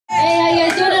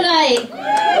right.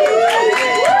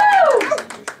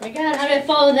 Oh my God, how did I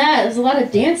follow that? There's a lot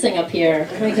of dancing up here.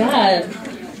 Oh my God.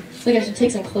 It's like I should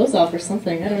take some clothes off or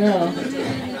something. I don't know.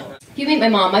 If you meet my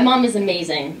mom is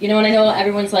amazing. You know, and I know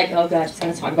everyone's like, oh God, she's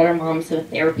going to talk about her mom to a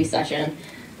therapy session.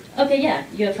 Okay, yeah,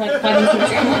 you have 5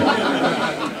 minutes.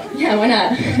 Yeah, why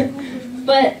not?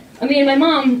 But I mean, my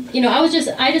mom, you know, I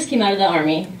just came out of the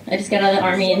Army. I just got out of the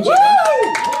Army in June.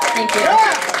 Thank you.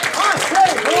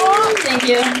 Thank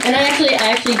you. And I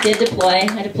actually did deploy.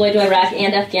 I deployed to Iraq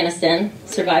and Afghanistan.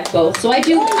 Survived both. So I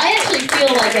actually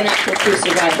feel like an actual true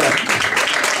survivor.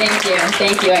 Thank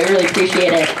you. I really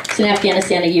appreciate it. It's in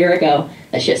Afghanistan a year ago.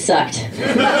 That shit sucked.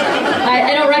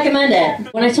 I don't recommend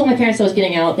it. When I told my parents I was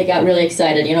getting out, they got really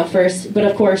excited, you know, first. But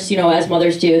of course, you know, as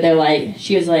mothers do, they're like,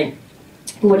 she was like,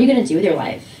 what are you going to do with your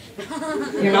life?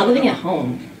 You're not living at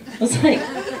home. I was like,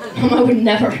 Mom, I would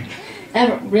never,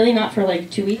 ever, really not for like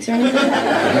 2 weeks or anything?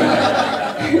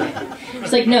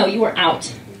 It's like, no, you were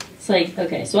out. It's like,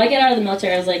 okay. So I get out of the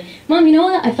military, I was like, Mom, you know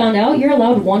what? I found out you're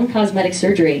allowed 1 cosmetic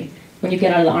surgery when you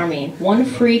get out of the Army. 1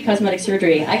 free cosmetic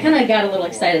surgery. I kind of got a little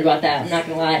excited about that, I'm not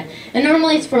going to lie. And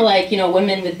normally it's for like, you know,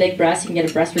 women with big breasts, you can get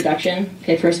a breast reduction.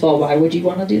 Okay, first of all, why would you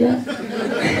want to do that?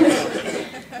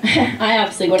 I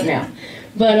obviously wouldn't know.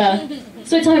 But,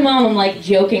 so I told my mom, I'm like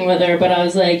joking with her, but I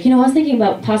was like, you know, I was thinking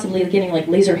about possibly getting like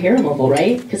laser hair removal,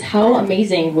 right? Because how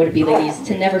amazing would it be, ladies,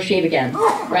 to never shave again,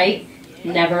 right?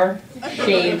 Never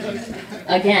shave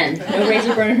again. No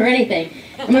razor burn or anything.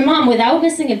 And my mom, without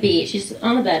missing a beat, she's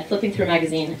on the bed flipping through a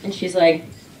magazine, and she's like,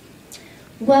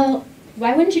 well,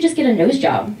 why wouldn't you just get a nose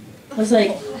job? I was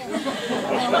like,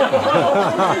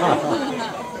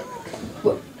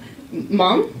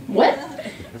 Mom, what?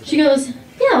 She goes,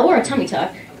 yeah, or a tummy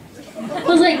tuck. I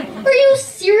was like, are you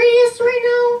serious right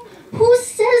now?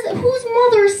 Whose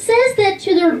mother says that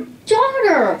to their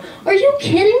daughter? Are you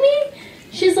kidding me?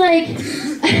 She's like,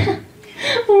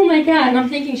 oh my God, and I'm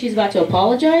thinking she's about to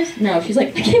apologize. No, she's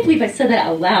like, I can't believe I said that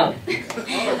out loud.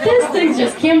 This thing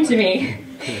just came to me.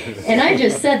 And I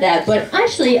just said that, but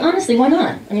actually, honestly, why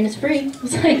not? I mean, it's free.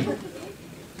 It's like,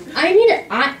 I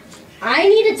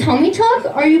need a tummy tuck?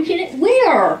 Are you kidding?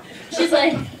 Where? She's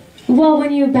like, well,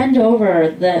 when you bend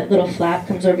over, the little flap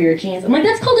comes over your jeans. I'm like,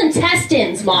 that's called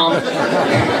intestines, Mom.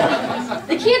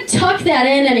 They can't tuck that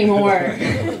in anymore.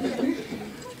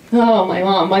 Oh, my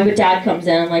mom. My dad comes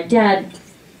in. I'm like, Dad,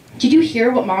 did you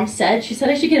hear what Mom said? She said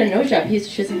I should get a nose job.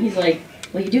 He's like,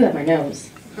 well, you do have my nose.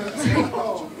 Like,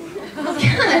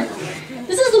 God,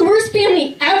 this is the worst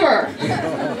family ever.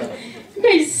 You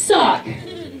guys suck.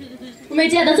 Well, my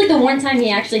dad, that's like the one time he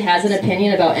actually has an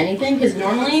opinion about anything, because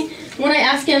normally, when I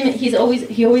ask him, he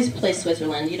always plays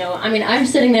Switzerland, you know? I mean, I'm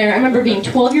sitting there, I remember being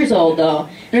 12 years old, though,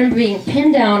 and I remember being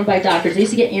pinned down by doctors. I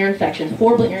used to get ear infections,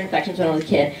 horrible ear infections when I was a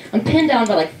kid. I'm pinned down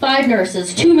by like 5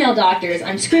 nurses, 2 male doctors.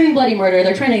 I'm screaming bloody murder.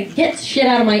 They're trying to get shit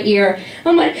out of my ear.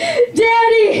 I'm like,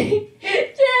 Daddy!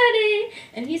 Daddy!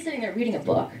 And he's sitting there reading a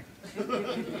book.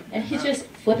 And he's just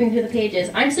flipping through the pages.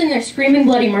 I'm sitting there screaming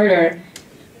bloody murder.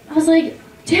 I was like,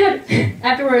 Dad,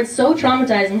 afterwards, so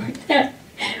traumatized, I'm like, Dad,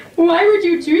 why would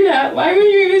you do that? Why would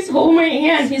you just hold my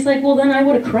hand? He's like, well, then I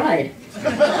would have cried. All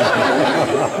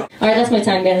right, that's my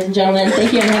time, guys and gentlemen.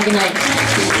 Thank you and have a good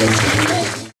night.